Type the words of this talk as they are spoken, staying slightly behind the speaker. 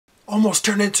almost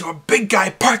turned into a big guy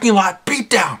parking lot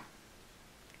beatdown.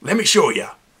 Let me show you.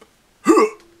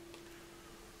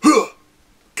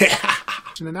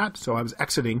 And that, so I was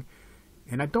exiting,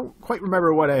 and I don't quite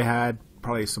remember what I had.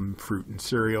 Probably some fruit and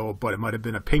cereal, but it might have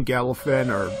been a pink elephant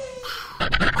or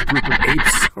a group of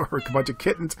apes or a bunch of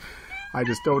kittens. I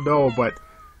just don't know. But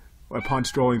upon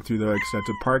strolling through the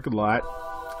extensive parking lot,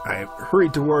 I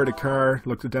hurried toward a car,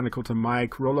 looked identical to my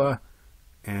Corolla,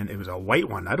 and it was a white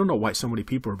one. I don't know why so many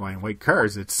people are buying white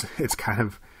cars. It's kind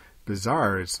of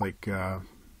bizarre. It's like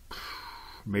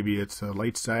maybe it's a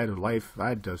light side of life.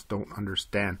 I just don't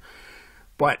understand.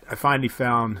 But I finally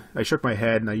found, I shook my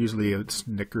head, and I usually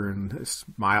snicker and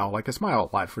smile. Like, I smile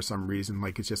a lot for some reason.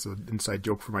 Like, it's just an inside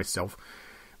joke for myself.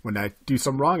 When I do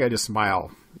something wrong, I just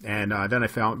smile. And then I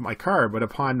found my car. But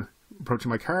upon approaching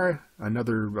my car,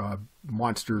 another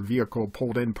monster vehicle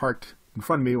pulled in, parked in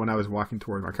front of me when I was walking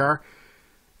toward my car.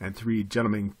 And 3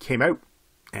 gentlemen came out.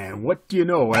 And what do you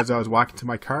know, as I was walking to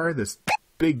my car, this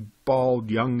big, bald,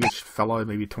 youngish fella,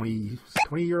 maybe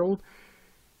 20-year-old,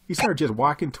 he started just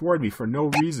walking toward me for no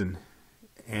reason,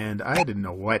 and I didn't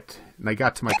know what. And I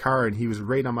got to my car, and he was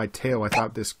right on my tail. I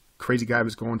thought this crazy guy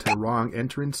was going to the wrong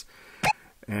entrance,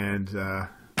 and I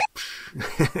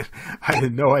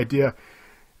had no idea.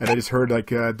 And I just heard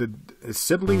like his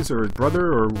siblings or his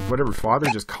brother or whatever father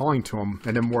just calling to him,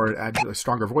 and then more a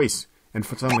stronger voice. And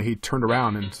suddenly he turned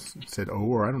around and said, "Oh,"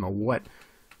 or I don't know what.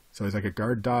 So he's like a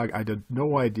guard dog. I had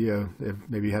no idea if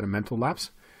maybe he had a mental lapse.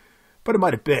 But it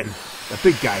might have been a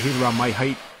big guy. He was around my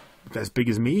height, as big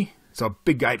as me. So a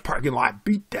big guy parking lot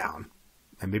beatdown.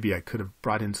 And maybe I could have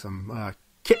brought in some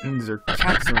kittens or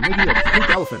cats or maybe a pink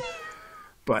elephant.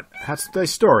 But that's the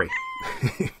story.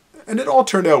 And it all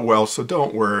turned out well, so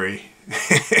don't worry.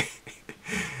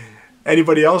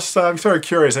 Anybody else? I'm sort of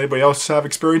curious. Anybody else have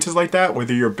experiences like that?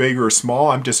 Whether you're big or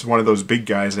small? I'm just one of those big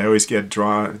guys. I always get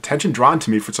attention drawn to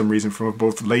me for some reason from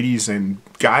both ladies and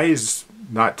guys.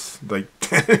 Not like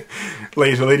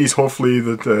ladies, hopefully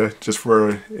that just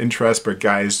for interest, but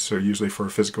guys are usually for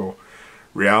physical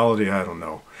reality. I don't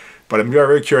know, but I'm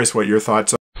very curious what your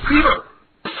thoughts are.